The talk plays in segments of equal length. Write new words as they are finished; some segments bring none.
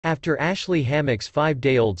After Ashley Hammock's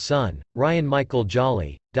 5-day-old son, Ryan Michael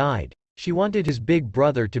Jolly, died, she wanted his big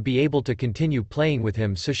brother to be able to continue playing with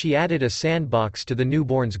him, so she added a sandbox to the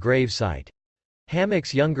newborn's gravesite.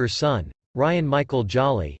 Hammock's younger son, Ryan Michael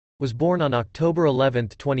Jolly, was born on October 11,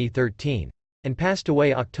 2013, and passed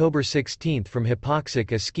away October 16 from hypoxic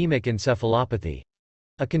ischemic encephalopathy,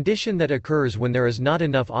 a condition that occurs when there is not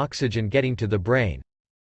enough oxygen getting to the brain.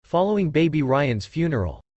 Following baby Ryan's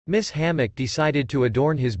funeral, Miss Hammock decided to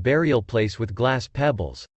adorn his burial place with glass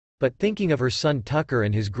pebbles, but thinking of her son Tucker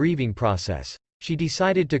and his grieving process, she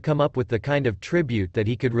decided to come up with the kind of tribute that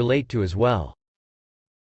he could relate to as well.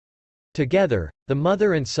 Together, the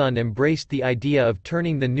mother and son embraced the idea of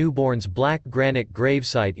turning the newborn's black granite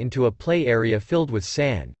gravesite into a play area filled with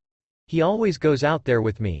sand. "He always goes out there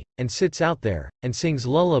with me, and sits out there, and sings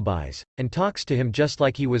lullabies, and talks to him just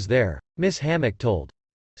like he was there," Miss Hammock told.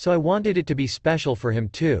 "So I wanted it to be special for him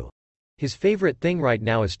too. His favorite thing right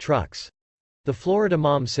now is trucks." The Florida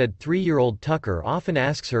mom said 3-year-old Tucker often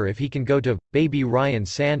asks her if he can go to baby Ryan's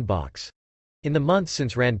sandbox. In the months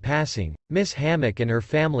since Rand passing, Miss Hammock and her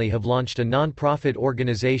family have launched a non-profit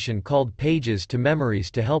organization called Pages to Memories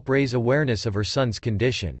to help raise awareness of her son's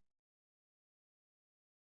condition.